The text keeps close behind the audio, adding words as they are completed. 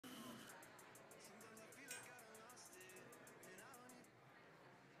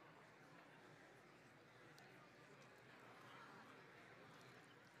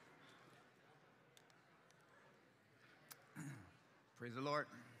Praise the Lord.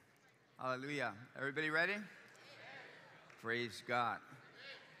 Hallelujah. Everybody ready? Praise God.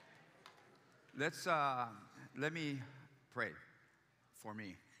 Let me pray for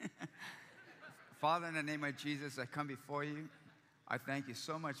me. Father, in the name of Jesus, I come before you. I thank you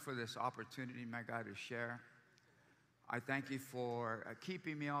so much for this opportunity, my God, to share. I thank you for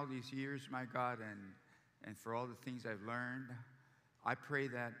keeping me all these years, my God, and for all the things I've learned. I pray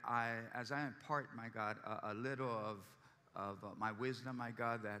that as I impart, my God, a little of my wisdom, my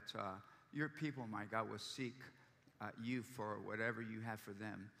God, that your people, my God, will seek you for whatever you have for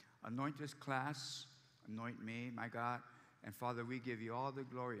them. Anoint this class, anoint me, my God, and Father, we give you all the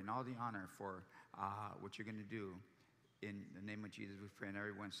glory and all the honor for what you're going to do. In the name of Jesus, we pray, and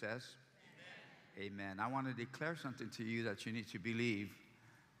everyone says, Amen. Amen. I want to declare something to you that you need to believe.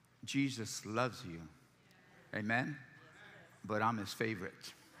 Jesus loves you. Amen. But I'm his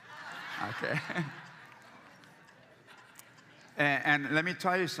favorite. Okay. And let me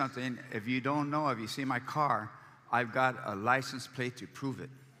tell you something. If you don't know, if you see my car, I've got a license plate to prove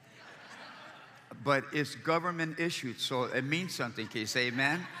it. But it's government issued, so it means something. Can you say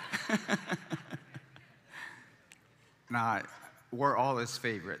amen? Now, we're all his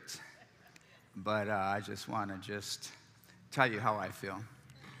favorites. But I just want to tell you how I feel.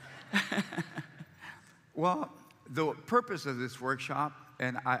 Well, the purpose of this workshop,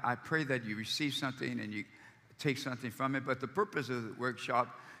 and I pray that you receive something and you take something from it, but the purpose of the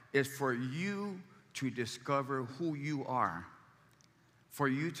workshop is for you to discover who you are. For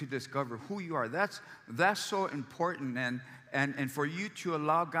you to discover who you are. That's so important, and for you to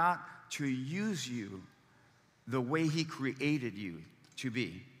allow God to use you the way he created you to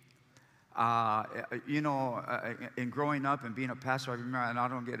be. In growing up and being a pastor, I remember, and I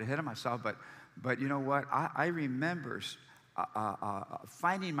don't get ahead of myself, but you know what? I remember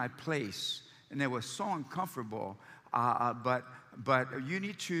finding my place, and it was so uncomfortable. But you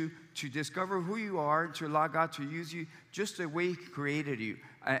need to discover who you are, to allow God to use you just the way he created you.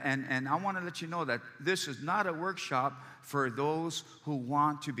 And I want to let you know that this is not a workshop for those who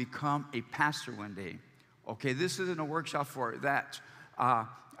want to become a pastor one day. Okay, this isn't a workshop for that.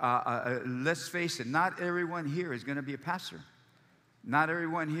 Let's face it, not everyone here is going to be a pastor. Not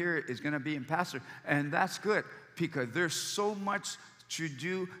everyone here is going to be a pastor. And that's good, because there's so much to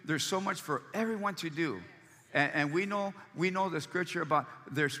do. There's so much for everyone to do. And we know the scripture about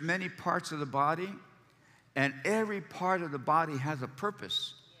there's many parts of the body, and every part of the body has a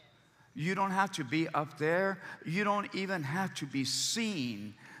purpose. You don't have to be up there. You don't even have to be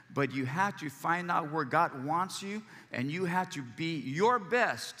seen, but you have to find out where God wants you, and you have to be your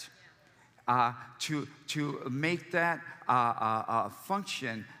best to make that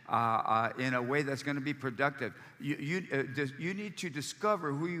function in a way that's going to be productive. You need to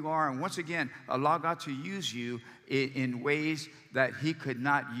discover who you are, and once again, allow God to use you in ways that he could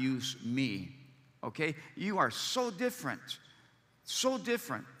not use me. Okay? You are so different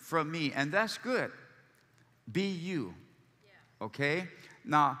from me, and that's good. Be you. Okay?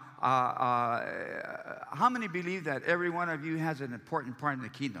 Now, how many believe that every one of you has an important part in the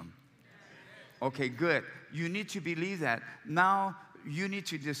kingdom? Okay, good. You need to believe that. Now, you need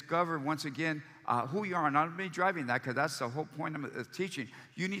to discover, once again, who you are. And I'm not driving that, because that's the whole point of the teaching.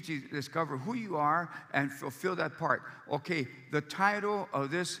 You need to discover who you are and fulfill that part. Okay, the title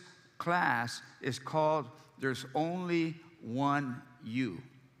of this class is called There's Only One You.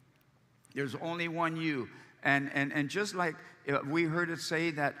 There's only one you. And just like we heard it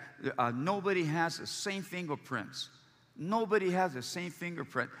say that nobody has the same fingerprints. Nobody has the same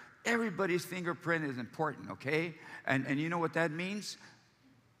fingerprint. Everybody's fingerprint is important, okay? And you know what that means?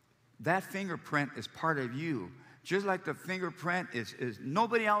 That fingerprint is part of you. Just like the fingerprint is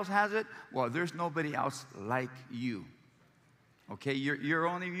nobody else has it, well, there's nobody else like you. Okay, you're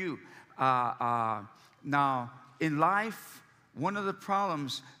only you. Now, in life, one of the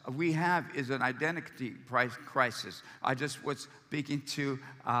problems we have is an identity crisis. I just was speaking to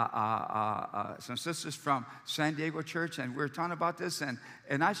some sisters from San Diego Church, and we were talking about this, and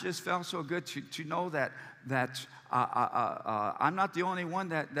I just felt so good to know that I'm not the only one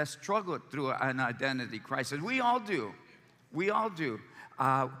that struggled through an identity crisis. We all do. We all do.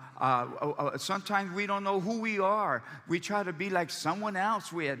 Sometimes we don't know who we are. We try to be like someone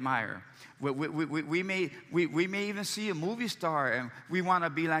else we admire. We may even see a movie star, and we want to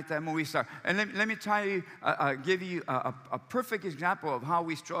be like that movie star. And let me tell you, give you a perfect example of how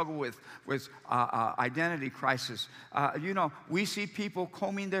we struggle with identity crisis. We see people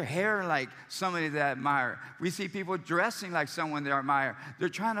combing their hair like somebody they admire. We see people dressing like someone they admire. They're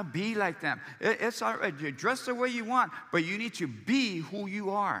trying to be like them. It's all right. You dress the way you want, but you need to be who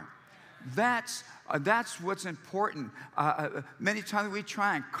you are. That's what's important. Many times we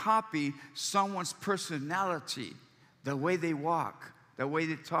try and copy someone's personality, the way they walk, the way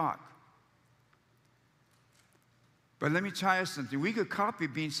they talk. But let me tell you something. We could copy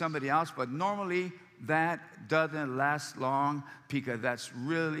being somebody else, but normally that doesn't last long because that's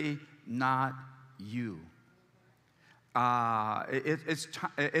really not you.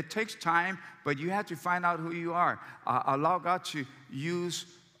 It takes time, but you have to find out who you are. Allow God to use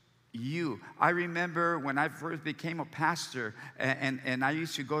you. I remember when I first became a pastor, and I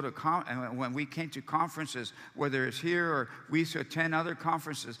used to go to when we came to conferences, whether it's here or we used to attend other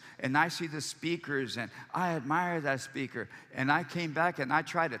conferences, and I see the speakers, and I admire that speaker, and I came back and I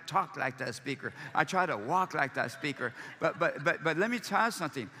tried to talk like that speaker. I tried to walk like that speaker. But let me tell you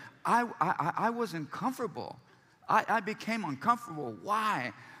something. I wasn't comfortable. I became uncomfortable.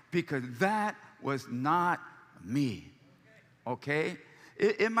 Why? Because that was not me. Okay?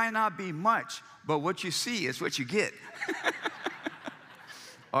 It might not be much, but what you see is what you get.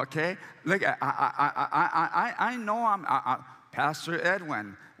 Okay? Look, I know Pastor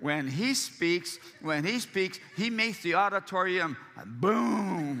Edwin. When he speaks, he makes the auditorium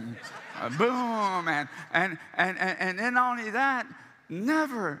boom, boom, and then not only that,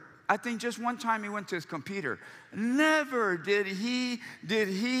 never. I think just one time he went to his computer. Never did he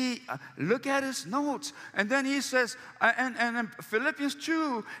look at his notes. And then he says, and Philippians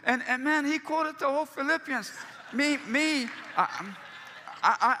 2, and man, he quoted the whole Philippians.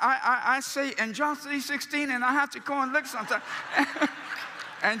 I say in John 3:16, and I have to go and look sometime.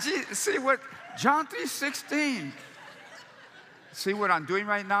 And see what, John 3:16. See what I'm doing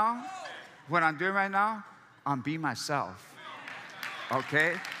right now? What I'm doing right now? I'm being myself.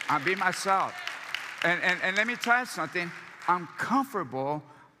 Okay? I'm being myself. And let me tell you something. I'm comfortable.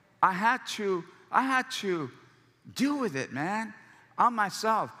 I had to deal with it, man. I'm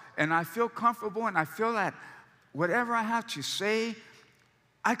myself. And I feel comfortable, and I feel that whatever I have to say,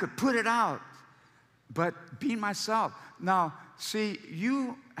 I could put it out. But be myself. Now, see,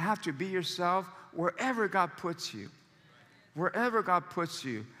 you have to be yourself wherever God puts you. Wherever God puts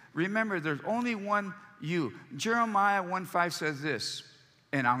you. Remember, there's only one you. Jeremiah 1:5 says this,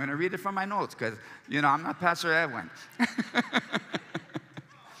 and I'm going to read it from my notes because, I'm not Pastor Edwin.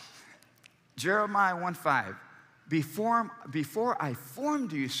 Jeremiah 1:5, before I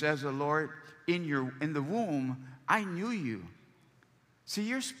formed you, says the Lord, in the womb, I knew you. See,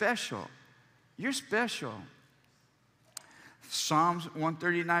 you're special. You're special. Psalms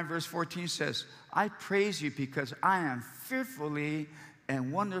 139 verse 14 says, I praise you because I am fearfully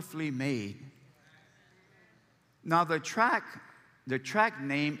and wonderfully made. Now the track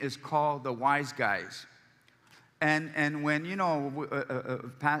name is called The Wise Guys. And when,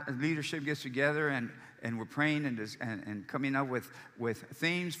 leadership gets together and we're praying and coming up with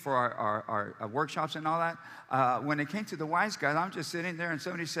themes for our workshops and all that, when it came to The Wise Guys, I'm just sitting there and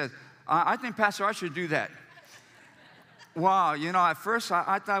somebody says, I think Pastor Art should do that. Wow, at first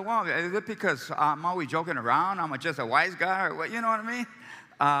I thought, wow, is it because I'm always joking around? I'm just a wise guy or what, you know what I mean?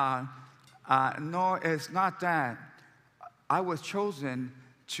 No, it's not that. I was chosen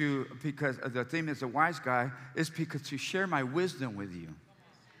because the theme is a wise guy, is because to share my wisdom with you.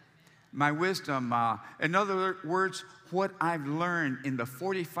 My wisdom, in other words, what I've learned in the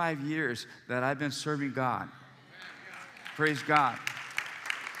 45 years that I've been serving God. Praise God.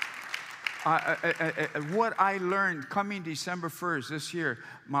 What I learned coming December 1st this year,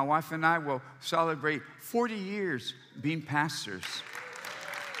 my wife and I will celebrate 40 years being pastors.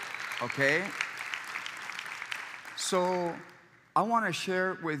 Okay? So I want to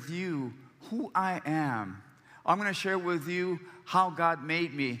share with you who I am. I'm going to share with you how God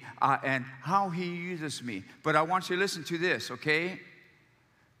made me and how He uses me. But I want you to listen to this, okay?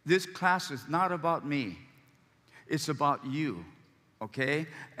 This class is not about me. It's about you. Okay?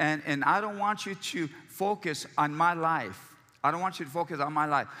 And I don't want you to focus on my life. I don't want you to focus on my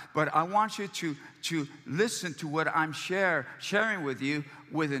life. But I want you to listen to what I'm sharing with you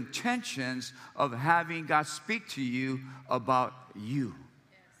with intentions of having God speak to you about you.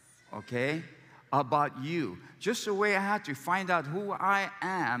 Okay? About you. Just the way I had to find out who I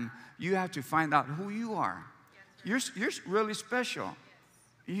am, you have to find out who you are. You're really special.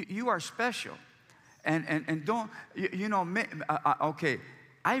 You are special. And don't, okay,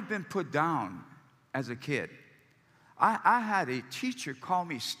 I've been put down as a kid. I had a teacher call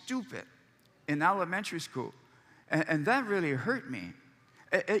me stupid in elementary school, and that really hurt me.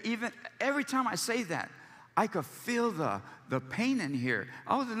 Even every time I say that, I could feel the pain in here.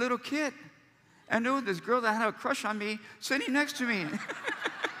 I was a little kid, and there was this girl that had a crush on me sitting next to me.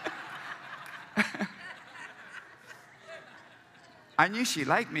 I knew she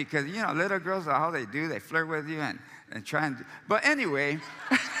liked me because, you know, little girls are how they do. They flirt with you and try and do. But anyway,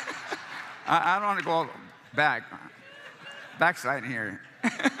 I don't want to go backsliding here.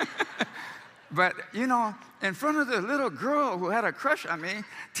 But, you know, in front of the little girl who had a crush on me,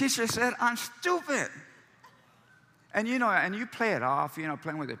 teacher said, I'm stupid. And, you know, and you play it off, you know,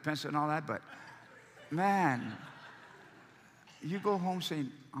 playing with a pencil and all that, but, man, you go home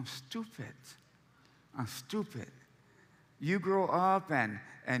saying, I'm stupid. I'm stupid. You grow up and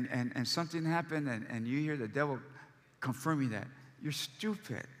something happened and you hear the devil confirming that. You're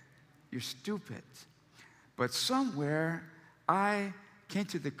stupid. You're stupid. But somewhere I came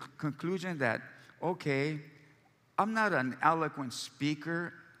to the conclusion that, okay, I'm not an eloquent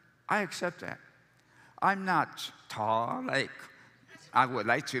speaker. I accept that. I'm not tall like I would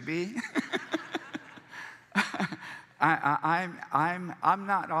like to be. I'm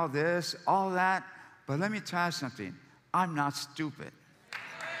not all this, all that. But let me tell you something. I'm not stupid.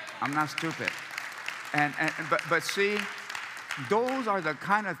 I'm not stupid. But see, those are the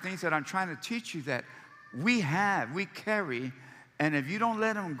kind of things that I'm trying to teach you that we carry, and if you don't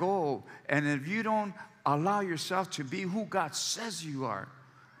let them go, and if you don't allow yourself to be who God says you are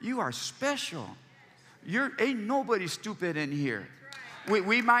special. Ain't nobody stupid in here.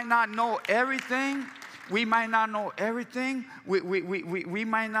 We might not know everything. We might not know everything. We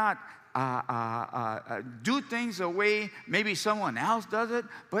might not do things the way maybe someone else does it,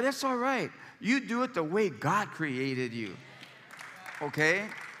 but it's all right. You do it the way God created you. Okay?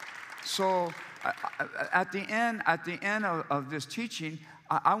 So at the end of this teaching,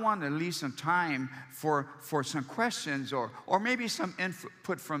 I want to leave some time for some questions or maybe some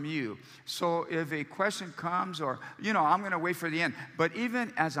input from you. So if a question comes or, you know, I'm going to wait for the end. But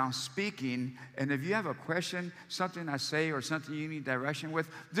even as I'm speaking, and if you have a question, something I say or something you need direction with,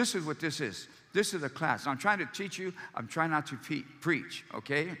 this is what this is. This is the class. I'm trying to teach you. I'm trying not to preach,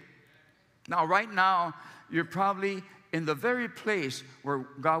 okay? Now, right now, you're probably in the very place where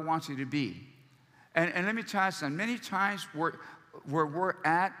God wants you to be. And let me tell you something. Many times where we're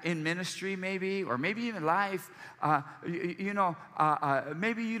at in ministry maybe, or maybe even life,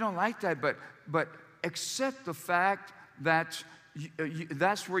 maybe you don't like that, but accept the fact that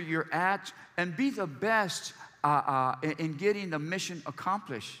that's where you're at and be the best in getting the mission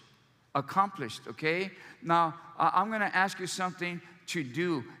accomplished, okay? Now, I'm going to ask you something to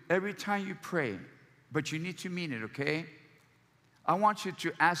do every time you pray, but you need to mean it, okay? I want you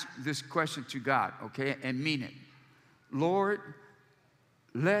to ask this question to God, okay, and mean it. Lord,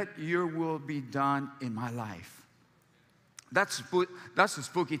 let your will be done in my life. That's a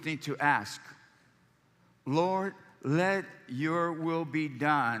spooky thing to ask. Lord, let your will be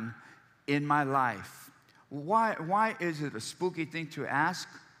done in my life. Why is it a spooky thing to ask?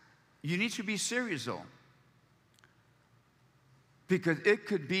 You need to be serious, though. Because it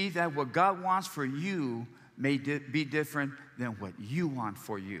could be that what God wants for you may be different than what you want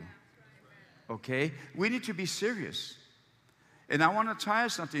for you. Okay? We need to be serious. And I want to tell you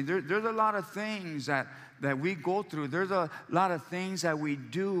something. There's a lot of things that we go through. There's a lot of things that we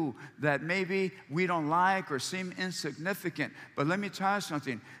do that maybe we don't like or seem insignificant. But let me tell you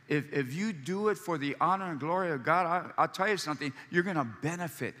something. If you do it for the honor and glory of God, I'll tell you something. You're going to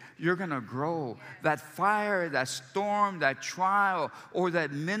benefit. You're going to grow. That fire, that storm, that trial, or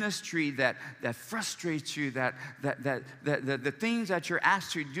that ministry that frustrates you, the things that you're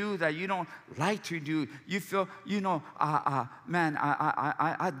asked to do that you don't like to do, you feel, man,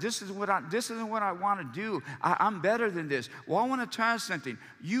 this isn't what I want to do. I'm better than this. Well, I want to tell you something.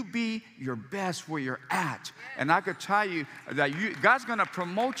 You be your best where you're at. And I could tell you that God's going to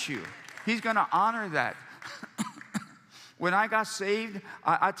promote you. He's going to honor that. When I got saved,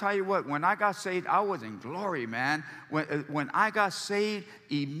 I tell you what, when I got saved, I was in glory, man. When I got saved,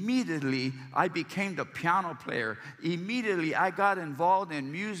 immediately I became the piano player. Immediately I got involved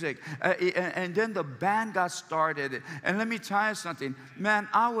in music. And then the band got started. And let me tell you something, man,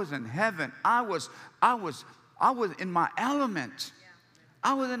 I was in heaven. I was in my element.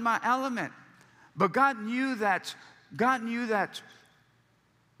 I was in my element. But God knew that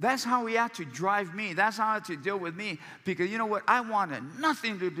that's how he had to drive me. That's how he had to deal with me. Because you know what? I wanted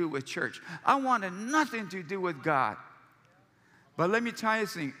nothing to do with church. I wanted nothing to do with God. But let me tell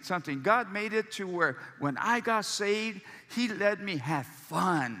you something. God made it to where when I got saved, he let me have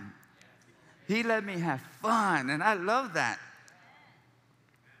fun. He let me have fun. And I love that.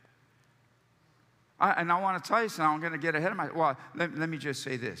 And I want to tell you something. I'm going to get ahead of myself. Well, let me just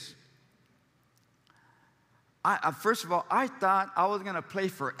say this. First of all, I thought I was going to play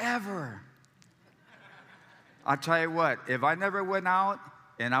forever. I'll tell you what, if I never went out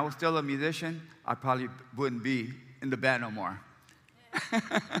and I was still a musician, I probably wouldn't be in the band no more.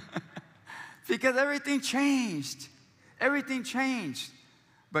 Because everything changed. Everything changed.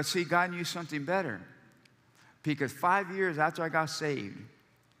 But see, God knew something better. Because 5 years after I got saved,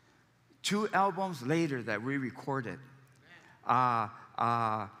 2 albums later that we recorded, man,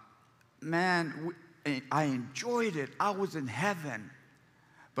 I enjoyed it. I was in heaven.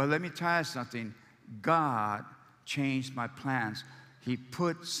 But let me tell you something. God changed my plans. He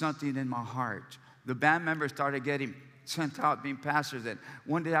put something in my heart. The band members started getting sent out being pastors. And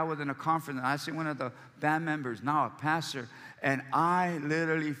one day I was in a conference, and I see one of the band members, now a pastor, and I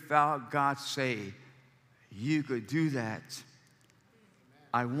literally felt God say, you could do that.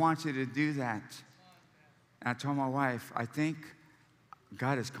 I want you to do that. And I told my wife, I think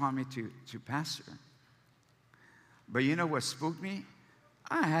God has called me to pastor. But you know what spooked me?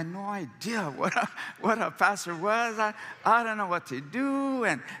 I had no idea what a pastor was. I don't know what to do.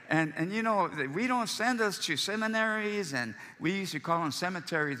 And you know, we don't send us to seminaries, and we used to call them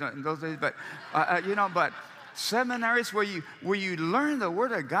cemeteries in those days. But, you know, but seminaries where you learn the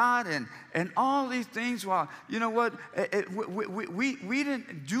Word of God and all these things. Well, you know what? We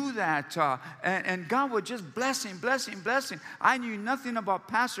didn't do that. And God was just blessing. I knew nothing about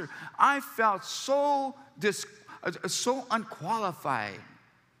pastor. I felt so unqualified.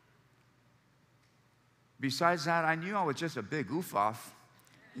 Besides that, I knew I was just a big goof off.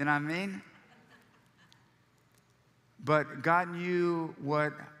 You know what I mean? But God knew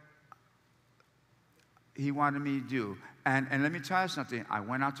what He wanted me to do. And let me tell you something. I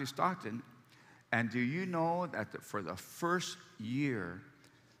went out to Stockton, and do you know that for the first year,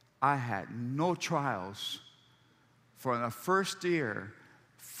 I had no trials. For the first year,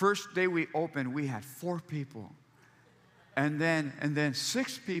 first day we opened, we had 4 people. And then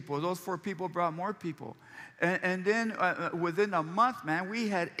 6 people. Those 4 people brought more people. And then within a month, man, we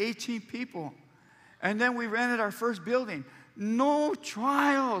had 18 people. And then we rented our first building. No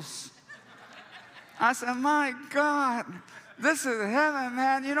trials. I said, my God, this is heaven,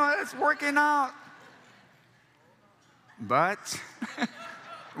 man. You know, it's working out. But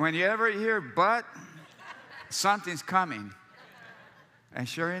when you ever hear but, something's coming. And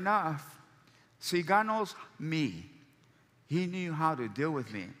sure enough, see, God knows me. He knew how to deal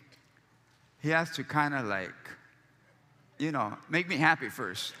with me. He has to kind of like, you know, make me happy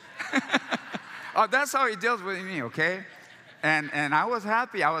first. Oh, that's how He deals with me, okay? And I was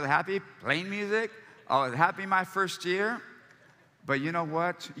happy. I was happy playing music. I was happy my first year. But you know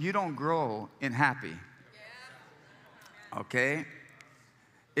what? You don't grow in happy. Okay?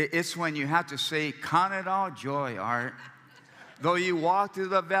 It's when you have to say, count it all joy, Art. Though you walk through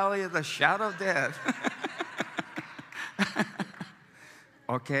the valley of the shadow of death.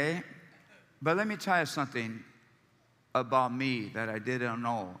 Okay? But let me tell you something about me that I didn't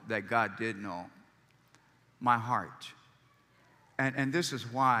know, that God did know. My heart. And this is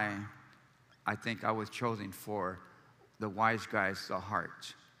why I think I was chosen for the wise guys, the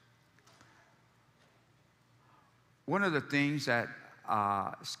heart. One of the things that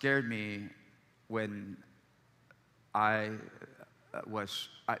scared me when I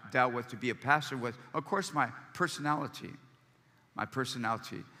dealt with to be a pastor was, of course, my personality. My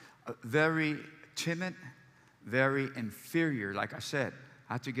personality. Very timid, very inferior. Like I said,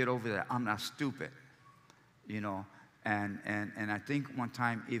 I have to get over that. I'm not stupid, you know. And I think one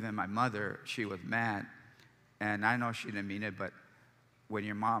time even my mother, she was mad. And I know she didn't mean it, but when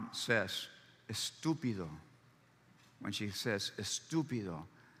your mom says, estúpido, when she says, estúpido,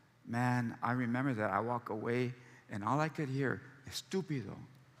 man, I remember that. I walk away, and all I could hear, estúpido,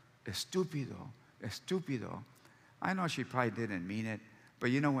 estúpido, estúpido. I know she probably didn't mean it, but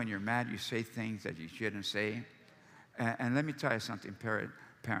you know when you're mad, you say things that you shouldn't say. And let me tell you something, parent,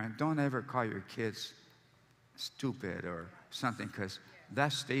 don't ever call your kids stupid or something, because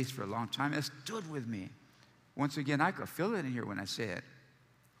that stays for a long time. It stood with me. Once again, I could feel it in here when I say it.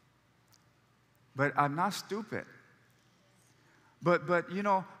 But I'm not stupid. But you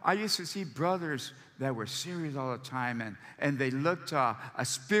know, I used to see brothers that were serious all the time, and they looked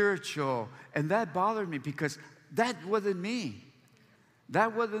spiritual, and that bothered me because that wasn't me.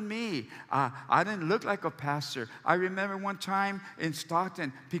 That wasn't me. I didn't look like a pastor. I remember one time in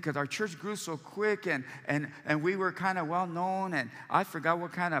Stockton, because our church grew so quick, and we were kind of well known, and I forgot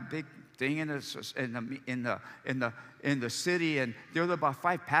what kind of big thing in the city, and there were about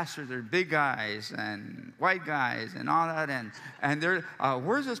 5 pastors. They're big guys and white guys and all that, and they're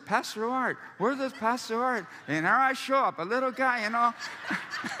where's this Pastor Art? Where's this Pastor Art? And there I show up, a little guy, you know.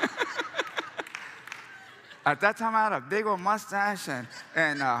 At that time, I had a big old mustache, and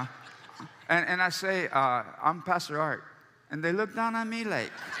I say, I'm Pastor Art. And they look down on me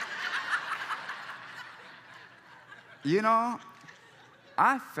like, you know,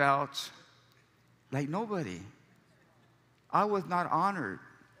 I felt like nobody. I was not honored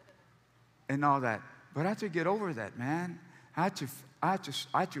and all that. But I had to get over that, man. I had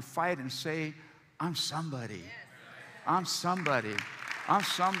to fight and say, I'm somebody. I'm somebody. I'm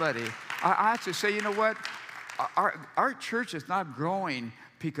somebody. I had to say, you know what? Our church is not growing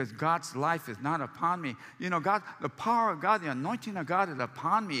because God's life is not upon me. You know, God, the power of God, the anointing of God is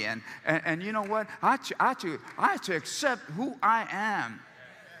upon me. And you know what? I had to accept who I am.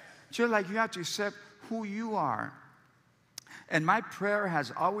 Just like you have to accept who you are. And my prayer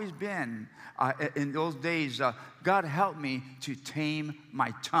has always been, in those days, God help me to tame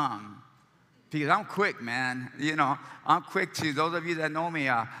my tongue. Because I'm quick, man. You know, I'm quick to, those of you that know me,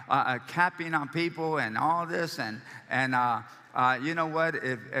 capping on people and all this. And you know what?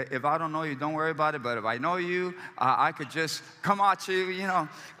 If I don't know you, don't worry about it. But if I know you, I could just come at you, you know.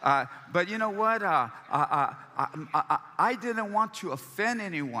 But you know what? I didn't want to offend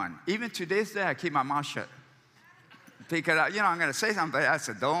anyone. Even to this day, I keep my mouth shut. Because, you know, I'm going to say something, but I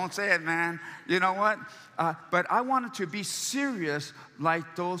said, don't say it, man. You know what? But I wanted to be serious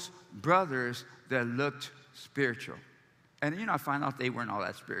like those brothers that looked spiritual. And, you know, I found out they weren't all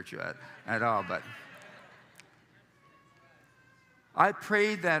that spiritual at all. But I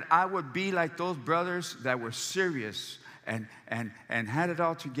prayed that I would be like those brothers that were serious and had it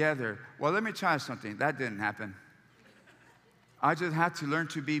all together. Well, let me tell you something. That didn't happen. I just had to learn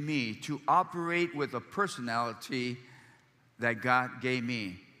to be me, to operate with a personality that God gave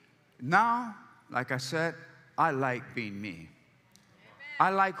me. Now, like I said, I like being me. I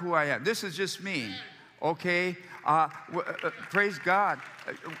like who I am. This is just me, okay? Praise God.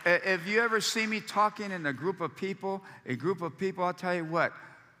 If you ever see me talking in a group of people, I'll tell you what,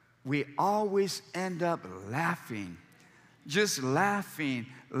 we always end up laughing. Just laughing.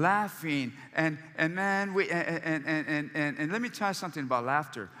 And man, and let me tell you something about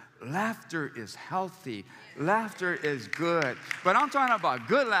laughter. Laughter is healthy. Laughter is good. But I'm talking about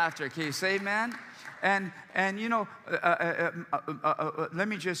good laughter. Can you say amen? And you know, let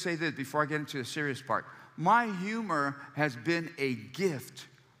me just say this before I get into the serious part. My humor has been a gift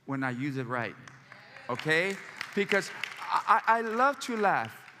when I use it right. Okay? Because I love to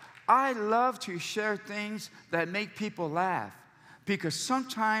laugh. I love to share things that make people laugh. Because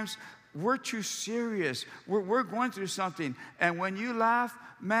sometimes we're too serious. We're going through something. And when you laugh,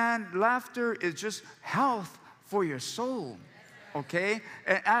 man, laughter is just health for your soul. Okay?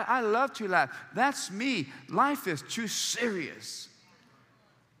 And I love to laugh. That's me. Life is too serious.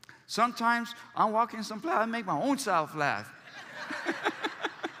 Sometimes I'm walking someplace, I make my own self laugh.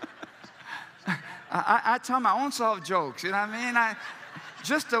 I tell my own self jokes, you know what I mean?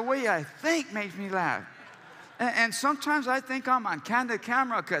 Just the way I think makes me laugh. And sometimes I think I'm on candid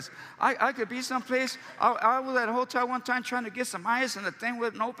camera because I could be someplace. I was at a hotel one time trying to get some ice and the thing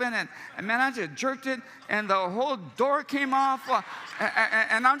wouldn't open. And man, I just jerked it and the whole door came off.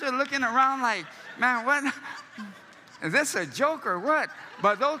 And I'm just looking around like, man, what? Is this a joke or what?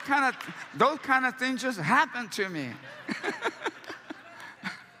 But those kind of things just happen to me.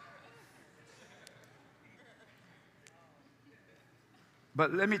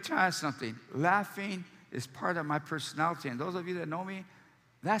 But let me tell you something. Laughing is part of my personality. And those of you that know me,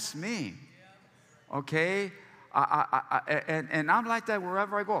 that's me. Okay? And I'm like that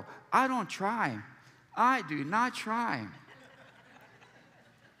wherever I go. I don't try. I do not try.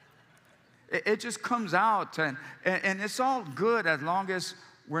 It just comes out. And it's all good as long as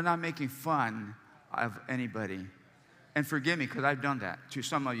we're not making fun of anybody. And forgive me, because I've done that to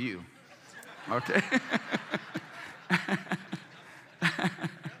some of you. Okay?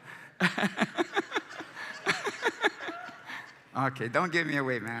 Okay, don't give me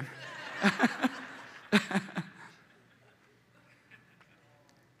away, man.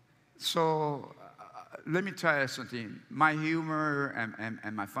 So, let me tell you something. My humor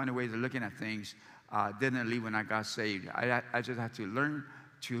and my funny ways of looking at things didn't leave when I got saved. I just had to learn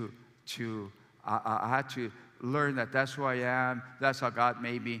I had to learn that that's who I am, that's how God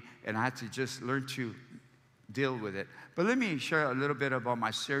made me, and I had to just learn to deal with it. But let me share a little bit about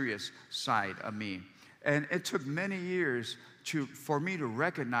my serious side of me. And it took many years for me to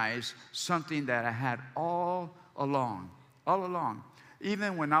recognize something that I had all along.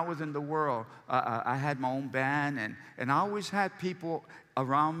 Even when I was in the world, I had my own band, and I always had people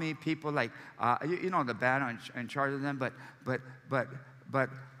around me, people like, you know, the band in charge of them, but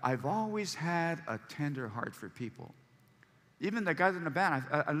I've always had a tender heart for people. Even the guys in the band,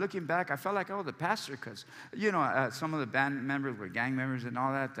 looking back, I felt like I was the pastor because, some of the band members were gang members and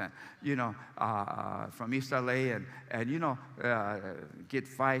all that, from East LA and get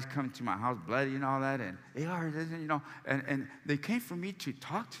fights, come to my house bloody and all that. And and they came for me to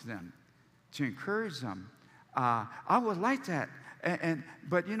talk to them, to encourage them. I was like that.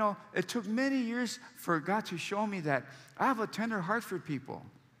 But it took many years for God to show me that I have a tender heart for people.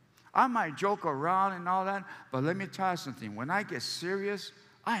 I might joke around and all that, but let me tell you something. When I get serious,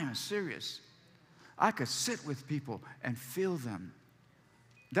 I am serious. I could sit with people and feel them.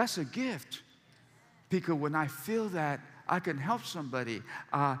 That's a gift. Because when I feel that, I can help somebody.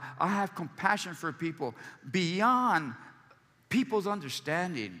 I have compassion for people beyond people's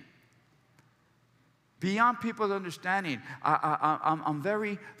understanding. Beyond people's understanding. I'm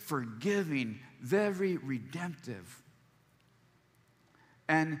very forgiving, very redemptive.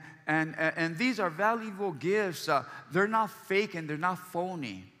 And these are valuable gifts. They're not fake and they're not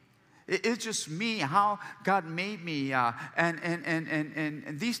phony. It's just me, how God made me.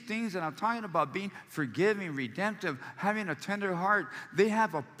 And these things that I'm talking about, being forgiving, redemptive, having a tender heart, they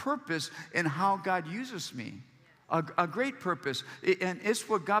have a purpose in how God uses me. A great purpose, and it's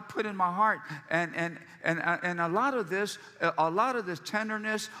what God put in my heart, and a lot of this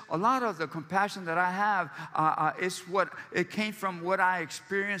tenderness, a lot of the compassion that I have, it came from what I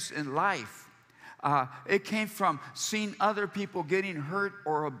experienced in life. It came from seeing other people getting hurt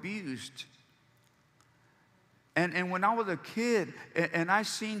or abused. And when I was a kid, and I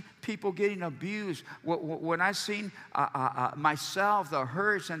seen people getting abused, when I seen myself, the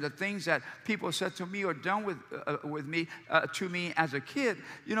hurts and the things that people said to me or done with me, to me as a kid,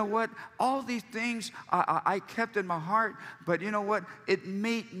 you know what? All these things I kept in my heart, but you know what? It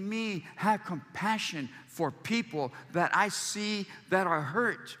made me have compassion for people that I see that are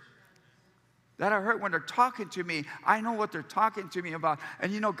hurt. That I hurt when they're talking to me. I know what they're talking to me about.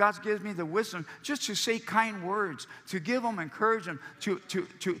 And God gives me the wisdom just to say kind words, to give them encouragement, to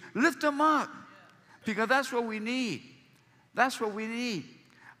lift them up. Because that's what we need. That's what we need.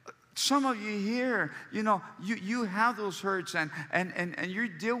 Some of you here, you have those hurts and you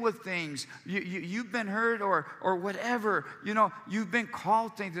deal with things. You've been hurt or whatever. You've been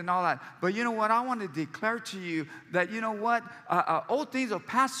called things and all that. But you know what? I want to declare to you that, old things will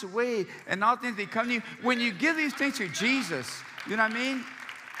pass away and all things become new. When you give these things to Jesus, you know what I mean?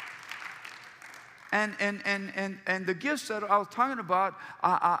 And the gifts that I was talking about,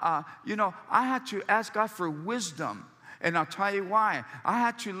 I had to ask God for wisdom. And I'll tell you why. I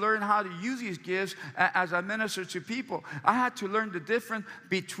had to learn how to use these gifts as I minister to people. I had to learn the difference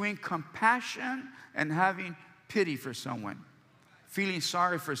between compassion and having pity for someone. Feeling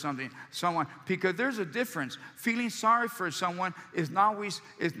sorry for someone. Because there's a difference. Feeling sorry for someone is not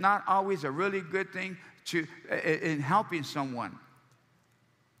always a really good thing in helping someone.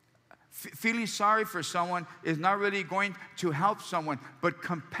 Feeling sorry for someone is not really going to help someone. But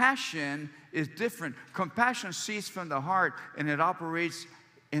compassion is different. Compassion sees from the heart and it operates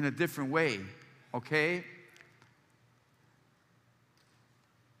in a different way. Okay?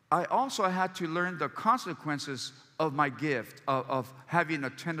 I also had to learn the consequences of my gift, of having a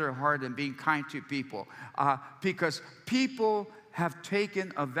tender heart and being kind to people. Because people have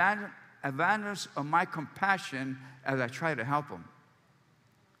taken advantage of my compassion as I try to help them.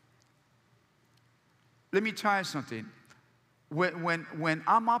 Let me tell you something. When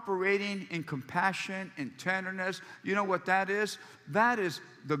I'm operating in compassion and tenderness, you know what that is? That is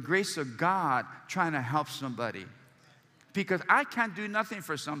the grace of God trying to help somebody. Because I can't do nothing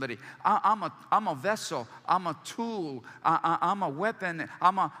for somebody. I'm a vessel. I'm a tool. I'm a weapon.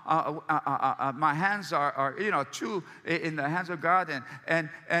 My hands are a tool in the hands of God.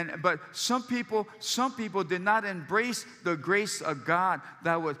 But some people did not embrace the grace of God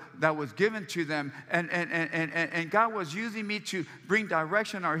that was given to them. And God was using me to bring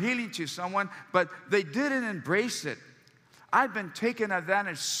direction or healing to someone, but they didn't embrace it. I've been taken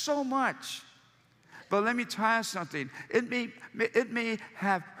advantage so much. But let me tell you something. It may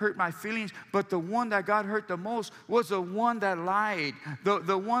have hurt my feelings, but the one that got hurt the most was the one that lied,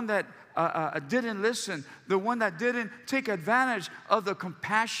 the one that didn't listen, the one that didn't take advantage of the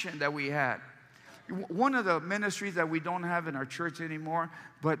compassion that we had. One of the ministries that we don't have in our church anymore,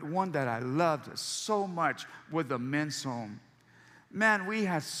 but one that I loved so much, was the men's home. Man, we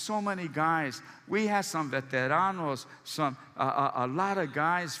had so many guys. We had some veteranos, a lot of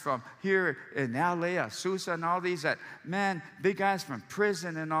guys from here in LA, Azusa, and all these man, big guys from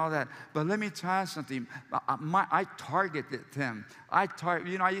prison and all that. But let me tell you something. I targeted them. I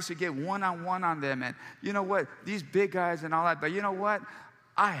used to get one-on-one on them, and you know what? These big guys and all that. But you know what?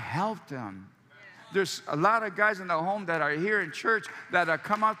 I helped them. There's a lot of guys in the home that are here in church that have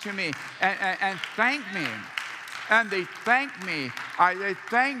come up to me and thank me. And they thank me. They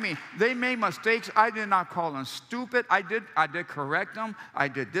thank me. They made mistakes. I did not call them stupid. I did correct them. I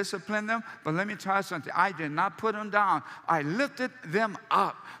did discipline them. But let me tell you something. I did not put them down. I lifted them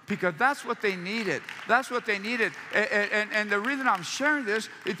up because that's what they needed. That's what they needed. And the reason I'm sharing this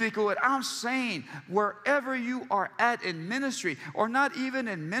is because what I'm saying, wherever you are at in ministry, or not even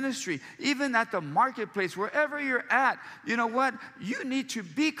in ministry, even at the marketplace, wherever you're at, you know what? You need to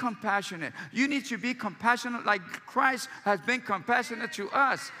be compassionate. You need to be compassionate like Christ has been compassionate to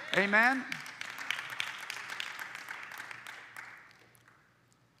us. Amen?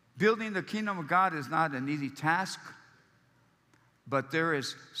 Building the kingdom of God is not an easy task, but there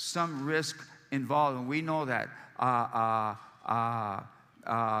is some risk involved, and we know that.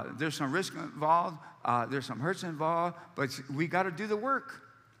 There's some risk involved, there's some hurts involved, but we got to do the work.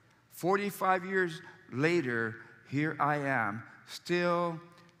 45 years later, here I am, still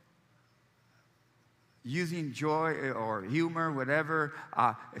using joy or humor, whatever,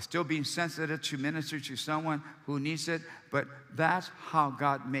 still being sensitive to minister to someone who needs it. But that's how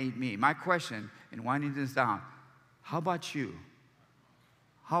God made me. My question in winding this down, how about you?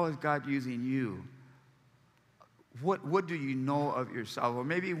 How is God using you? What do you know of yourself? Or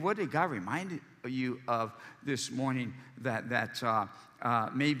maybe what did God remind you of this morning that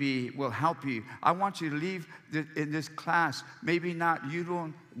maybe will help you? I want you to leave in this class, maybe not, you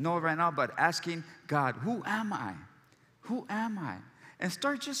don't know right now, but asking God, who am I? Who am I? And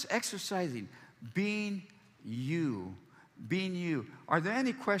start just exercising, being you. Being you. Are there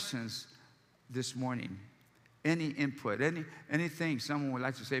any questions this morning? Any input? Anything someone would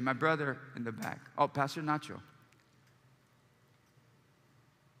like to say? My brother in the back. Oh, Pastor Nacho.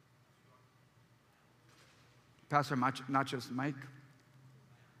 Pastor Nacho's mic.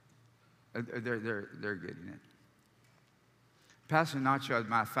 They're getting it. Pastor Nacho, as a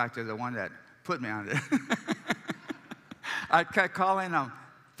matter of fact, is the one that put me on it. I kept calling him,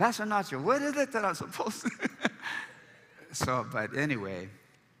 Pastor Nacho, what is it that I'm supposed to? So, but anyway,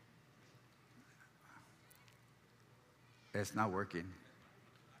 it's not working.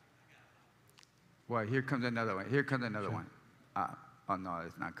 Well, here comes another one. Here comes another one. Oh, no,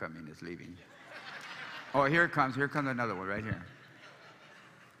 it's not coming. It's leaving. Oh, here it comes. Here comes another one right here.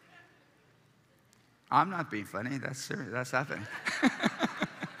 I'm not being funny. That's serious. That's happening.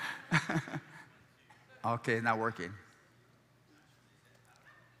 Okay, not working.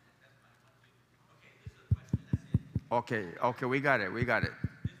 Okay, we got it.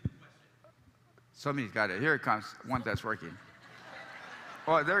 Somebody's got it. Here it comes. One that's working.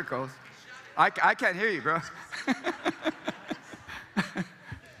 Oh, there it goes. I can't hear you, bro.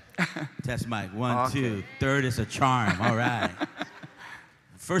 Test mic. 1, 2. Third is a charm. All right.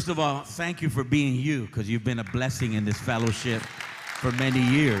 First of all, thank you for being you, because you've been a blessing in this fellowship for many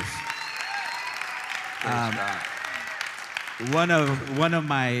years. One of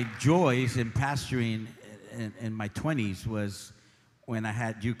my joys in pastoring in my 20s was when I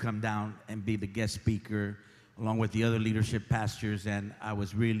had you come down and be the guest speaker along with the other leadership pastors, and I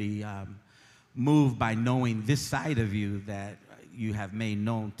was really moved by knowing this side of you that you have made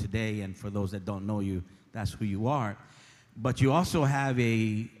known today, and for those that don't know you, that's who you are. But you also have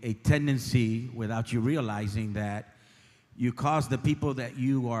a tendency, without you realizing, that you cause the people that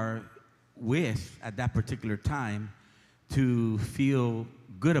you are with at that particular time to feel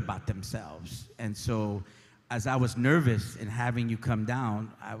good about themselves. And so as I was nervous in having you come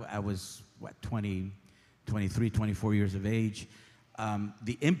down, I was, 23, 24 years of age.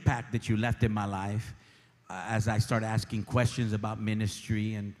 The impact that you left in my life as I started asking questions about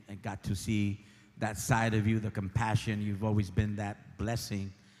ministry and got to see that side of you, the compassion. You've always been that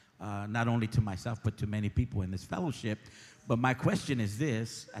blessing, not only to myself, but to many people in this fellowship. But my question is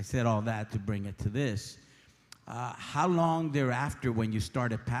this. I said all that to bring it to this. How long thereafter, when you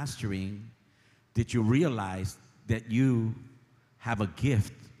started pastoring, did you realize that you have a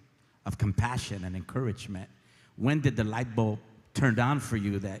gift of compassion and encouragement? When did the light bulb turn on for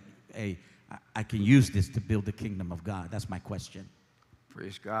you that, hey, I can use this to build the kingdom of God? That's my question.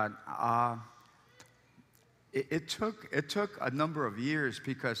 Praise God. It took a number of years,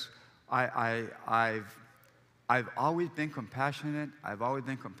 because I've always been compassionate.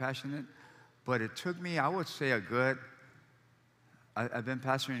 But it took me, I would say, I've been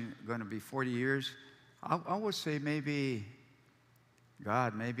pastoring going to be 40 years. I would say maybe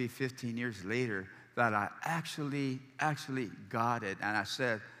 15 years later that I actually got it. And I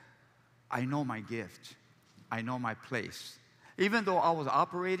said, I know my gift. I know my place. Even though I was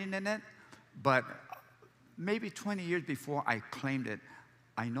operating in it, but maybe 20 years before I claimed it,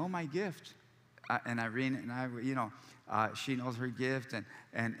 I know my gift. and Irene and I, she knows her gift,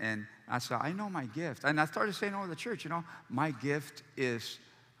 and I said, I know my gift. And I started saying over the church, my gift is,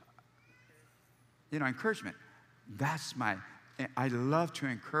 encouragement. I love to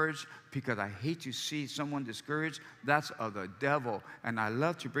encourage because I hate to see someone discouraged. That's of the devil. And I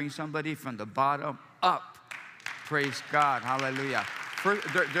love to bring somebody from the bottom up. Praise God. Hallelujah. First,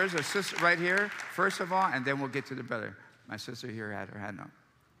 there's a sister right here, first of all, and then we'll get to the brother. My sister here had her hand up.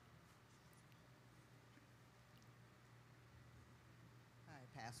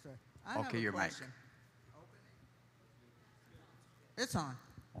 Hi, Pastor. I have a your question. It's on.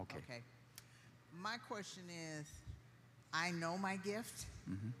 Okay. My question is, I know my gift.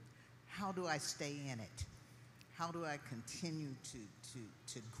 Mm-hmm. How do I stay in it? How do I continue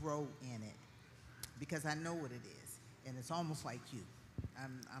to grow in it? Because I know what it is, and it's almost like you.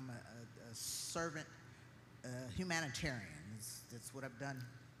 I'm a servant, humanitarian. That's what I've done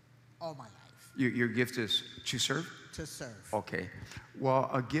all my life. Your gift is to serve? To serve. Okay. Well,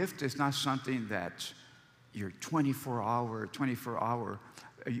 a gift is not something that you're 24 hour.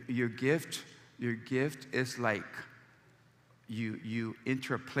 Your gift is like you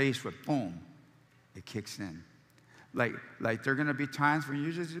enter a place where, boom, it kicks in. Like there are going to be times when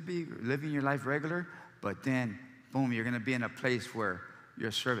you just be living your life regular, but then, boom, you're going to be in a place where you're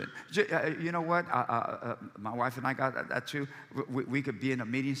a servant. You know what? My wife and I got that too. We could be in a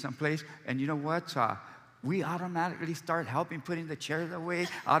meeting someplace, and you know what? We automatically start helping putting the chairs away,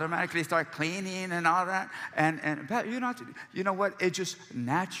 automatically start cleaning and all that. And you know what? It's just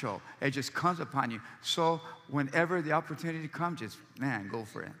natural. It just comes upon you. So whenever the opportunity comes, just, go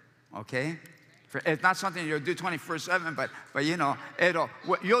for it. Okay? It's not something you'll do 24/7, but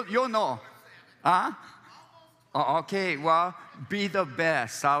you'll know. Huh? Okay, well, be the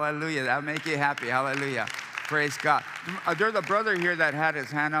best. Hallelujah. That'll make you happy. Hallelujah. Praise God. There's a brother here that had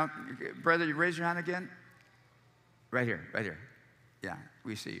his hand up. Brother, you raise your hand again? Right here. Yeah,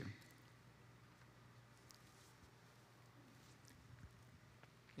 we see you.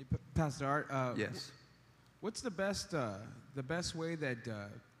 Hey, Pastor Art. Yes. What's the best way that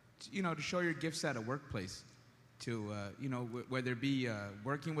to show your gifts at a workplace? To whether it be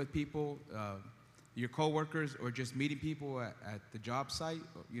working with people, your coworkers, or just meeting people at the job site,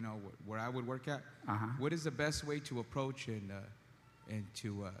 where I would work at. Uh-huh. What is the best way to approach and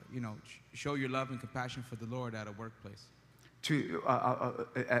to show your love and compassion for the Lord at a workplace? To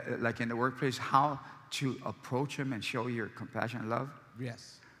like in the workplace, how to approach him and show your compassion and love?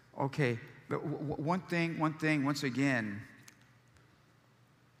 Yes. Okay. But one thing. Once again,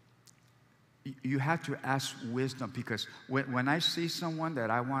 you have to ask wisdom, because when I see someone that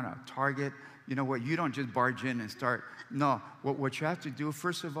I want to target, you know what? You don't just barge in and start. No. What you have to do,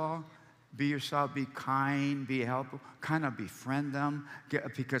 first of all, be yourself, be kind, be helpful, kind of befriend them,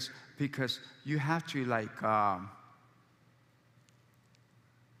 because you have to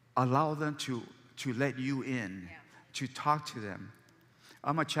allow them to let you in, to talk to them.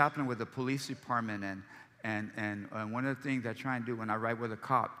 I'm a chaplain with the police department, and one of the things I try and do when I ride with a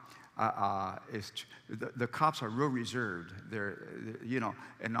cop is the cops are real reserved. They're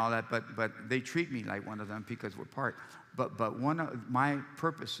and all that, but they treat me like one of them because we're part. But one of my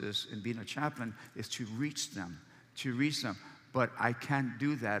purposes in being a chaplain is to reach them. But I can't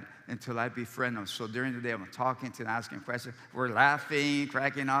do that until I befriend them. So during the day, I'm talking to them, asking questions. We're laughing,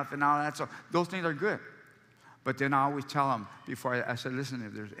 cracking up, and all that. So those things are good. But then I always tell them before I said, listen,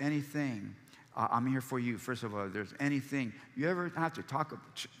 if there's anything, I'm here for you. First of all, if there's anything you ever have to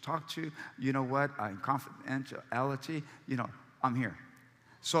talk to, you know what, in confidentiality, I'm here.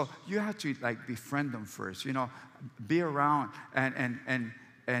 So you have to befriend them first, be around and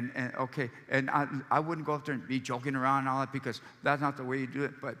okay. And I wouldn't go up there and be joking around and all that, because that's not the way you do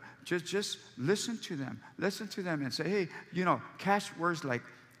it. But just listen to them and say, hey, catch words like,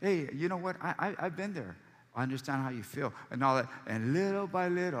 hey, you know what, I've been there. I understand how you feel and all that. And little by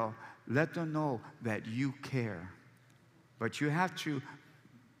little, let them know that you care. But you have to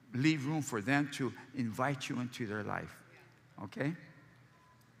leave room for them to invite you into their life. Okay?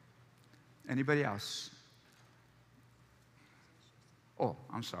 Anybody else? Oh,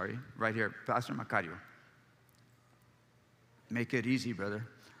 I'm sorry. Right here, Pastor Macario. Make it easy, brother.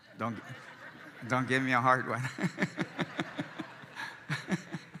 Don't give me a hard one.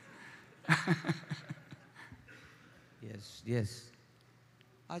 Yes.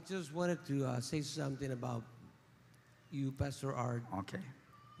 I just wanted to say something about you, Pastor Art. Okay.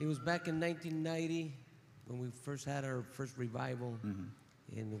 It was back in 1990 when we first had our first revival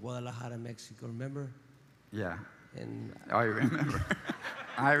in Guadalajara, Mexico. Remember? Yeah. And I remember.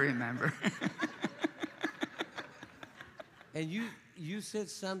 I remember. And you said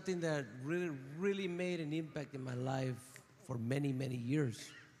something that really made an impact in my life for many, many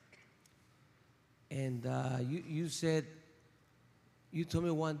years. And you said, you told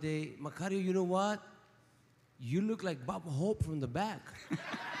me one day, Macario, you know what? You look like Bob Hope from the back.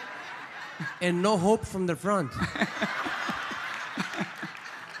 And no hope from the front.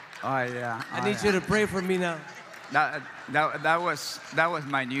 Oh, yeah. I need you to pray for me now. That was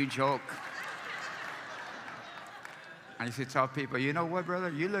my new joke. I used to tell people, you know what,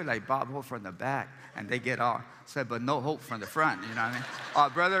 brother? You look like Bob Hope from the back. And they get all said, but no hope from the front, you know what I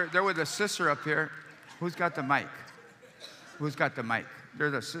mean? Brother, there was a sister up here. Who's got the mic? Who's got the mic?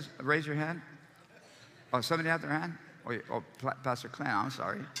 There's a sister. Raise your hand. Oh, somebody have their hand? Pastor Clem, I'm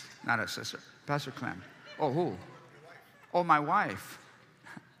sorry. Not a sister. Pastor Clem. Oh, who? Oh, my wife.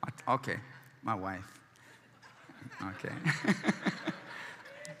 Okay, my wife. Okay.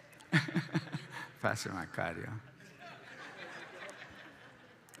 Pastor Macario.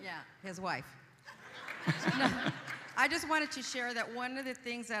 Yeah, his wife. No, I just wanted to share that one of the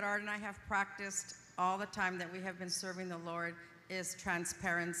things that Art and I have practiced all the time that we have been serving the Lord is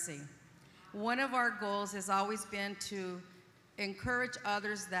transparency. One of our goals has always been to encourage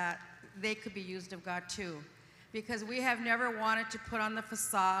others that they could be used of God too. Because we have never wanted to put on the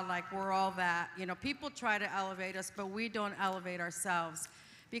facade like we're all that. You know, people try to elevate us, but we don't elevate ourselves.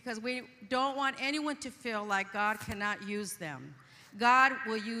 Because we don't want anyone to feel like God cannot use them. God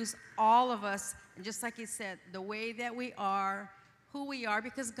will use all of us, and just like he said, the way that we are, who we are,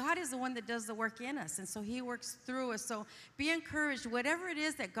 because God is the one that does the work in us, and so he works through us. So be encouraged. Whatever it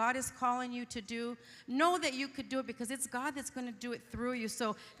is that God is calling you to do, know that you could do it because it's God that's going to do it through you.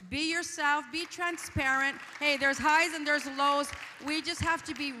 So be yourself. Be transparent. Hey, there's highs and there's lows. We just have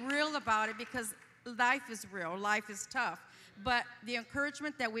to be real about it because life is real. Life is tough. But the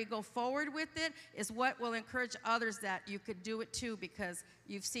encouragement that we go forward with it is what will encourage others that you could do it too because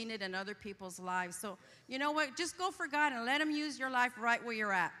you've seen it in other people's lives. So, you know what? Just go for God and let him use your life right where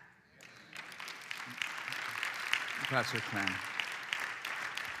you're at. Pastor Clem.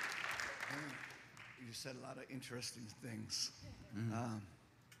 You said a lot of interesting things.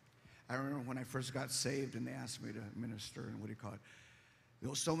 I remember when I first got saved and they asked me to minister and what do you call it? There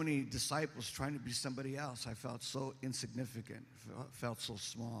were so many disciples trying to be somebody else. I felt so insignificant, felt so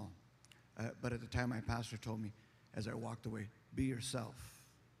small. But at the time, my pastor told me, as I walked away, be yourself.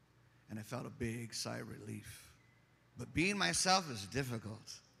 And I felt a big sigh of relief. But being myself is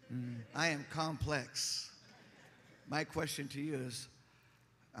difficult. I am complex. My question to you is,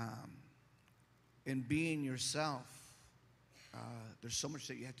 in being yourself, there's so much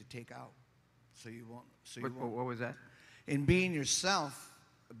that you have to take out, so you won't. What was that? In being yourself,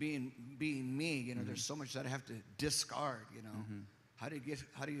 being me, you know, there's so much that I have to discard, you know. How do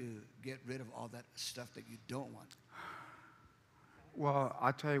you get rid of all that stuff that you don't want? Well,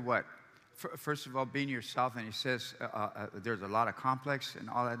 I'll tell you what. First of all, being yourself, and he says there's a lot of complex and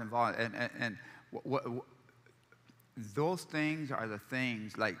all that involved, and those things are the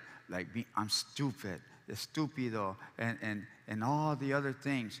things like I'm stupid, stupido, and all the other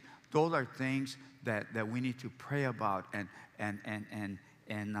things. Those are things that we need to pray about and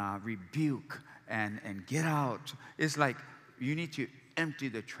rebuke and get out. It's like you need to empty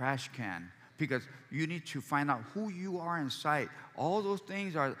the trash can because you need to find out who you are inside. All those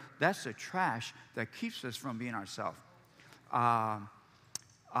things that's the trash that keeps us from being ourselves.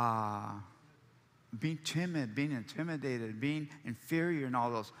 Being timid, being intimidated, being inferior and all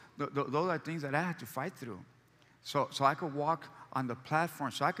those are things that I had to fight through. So I could walk on the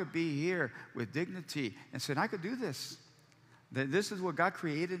platform, so I could be here with dignity and say, I could do this. This is what God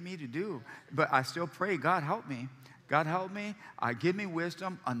created me to do. But I still pray, God help me. God help me. Give me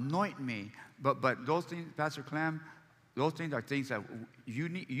wisdom. Anoint me. But those things, Pastor Clem, those things are things that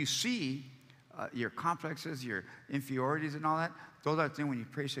you see, your complexes, your inferiorities and all that. Those are things when you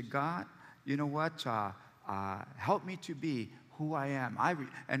pray, say, God, you know what? Help me to be who I am.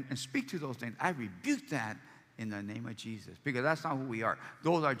 And speak to those things. I rebuke that in the name of Jesus, because that's not who we are.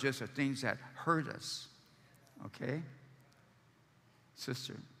 Those are just the things that hurt us. Okay?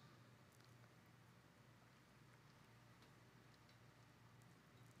 Sister.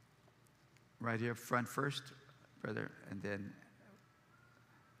 Right here front first, brother, and then,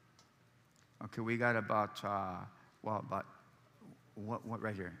 okay, we got about what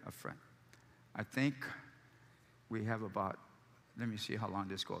right here up front. I think we have about, let me see how long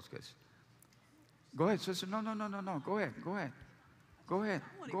this goes, guys. Go ahead, sister. No. Go ahead. Go ahead. Go ahead.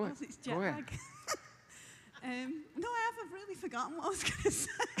 No, I haven't really forgotten what I was going to say.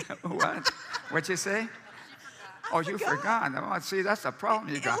 What? What'd you say? I Oh, you forgot. Oh, see, that's the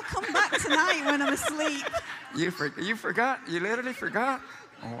problem you got. It'll come back tonight when I'm asleep. You forgot? You literally forgot?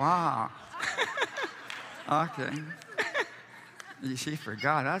 Wow. Okay. She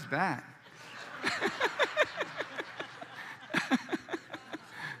forgot. That's bad.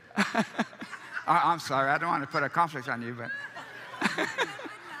 I'm sorry. I don't want to put a conflict on you, but.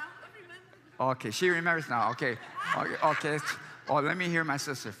 Okay, she remembers now. Okay. Okay. Oh, let me hear my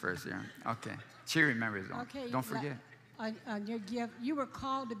sister first here. Okay. She remembers. Don't forget. On your gift, you were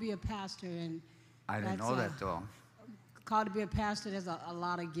called to be a pastor, and I didn't know that though. Called to be a pastor, there's a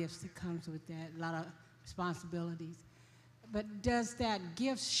lot of gifts that comes with that, a lot of responsibilities. But does that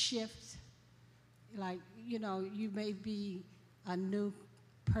gift shift? Like, you know, you may be a new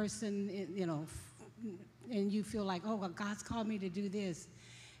person, you know, and you feel like, oh, well, God's called me to do this.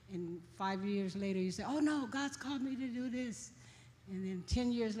 And 5 years later, you say, oh, no, God's called me to do this. And then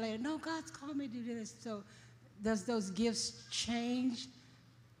 10 years later, no, God's called me to do this. So does those gifts change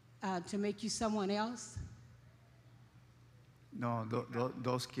to make you someone else? No,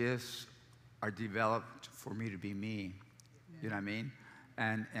 those gifts are developed for me to be me. You know what I mean?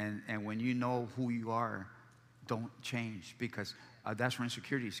 And when you know who you are, don't change, because that's where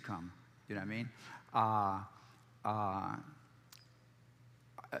insecurities come. You know what I mean?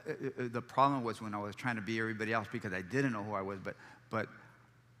 The problem was when I was trying to be everybody else because I didn't know who I was, but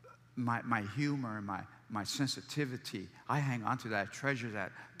my humor, my sensitivity, I hang on to that, I treasure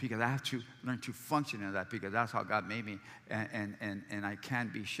that, because I have to learn to function in that, because that's how God made me, and I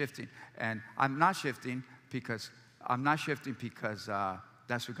can't be shifting. And I'm not shifting because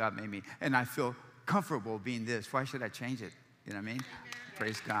that's who God made me, and I feel comfortable being this. Why should I change it? You know what I mean?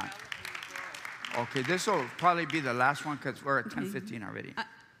 Praise God. Okay, this will probably be the last one because we're at 10:15 already.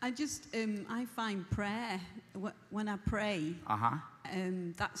 I just, I find prayer, when I pray,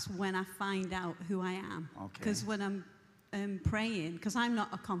 that's when I find out who I am. Okay. Because when I'm praying, because I'm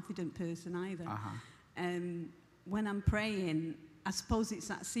not a confident person either, when I'm praying, I suppose it's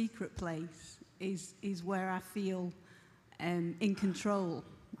that secret place is where I feel in control.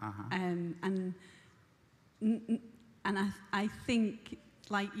 And I think,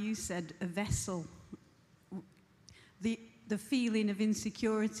 like you said, a vessel, the feeling of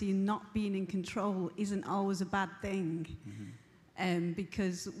insecurity and not being in control isn't always a bad thing,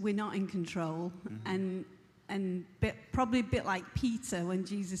 because we're not in control. And probably a bit like Peter when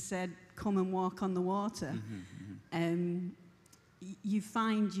Jesus said, come and walk on the water. You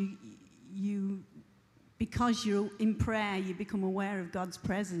find you because you're in prayer, you become aware of God's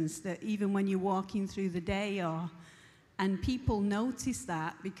presence, that even when you're walking through the day, and people notice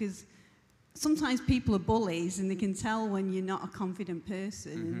that, because sometimes people are bullies and they can tell when you're not a confident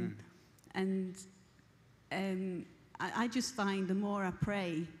person. And I just find the more I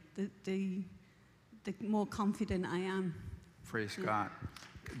pray, the more confident I am. Praise God.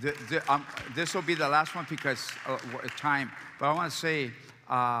 This will be the last one because of time. But I want to say,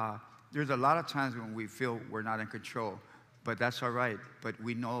 there's a lot of times when we feel we're not in control, but that's all right. But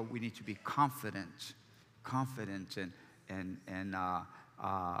we know we need to be confident in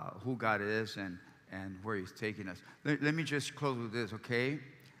who God is and where He's taking us. Let me just close with this, okay?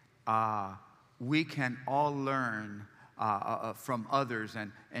 We can all learn from others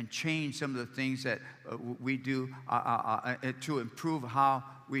and change some of the things that we do to improve how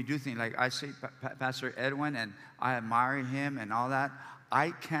we do things. Like I say, Pastor Edwin, and I admire him and all that.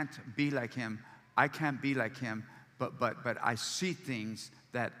 I can't be like him. But I see things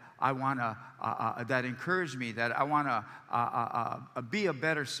that I want to, that encourage me, that I want to be a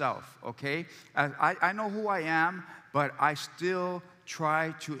better self, okay? I know who I am, but I still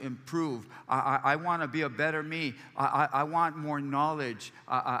try to improve. I want to be a better me. I want more knowledge.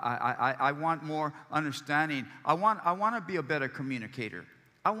 I want more understanding. I want to be a better communicator.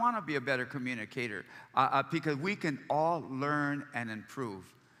 Because we can all learn and improve.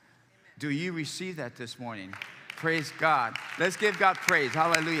 Do you receive that this morning? Praise God. Let's give God praise.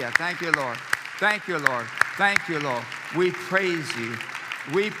 Hallelujah. Thank you, Lord. Thank you, Lord. Thank you, Lord. We praise you.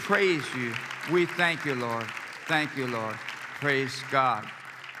 We praise you. We thank you, Lord. Thank you, Lord. Praise God.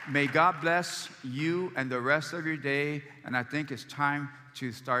 May God bless you and the rest of your day. And I think it's time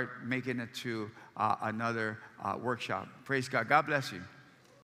to start making it to another workshop. Praise God. God bless you.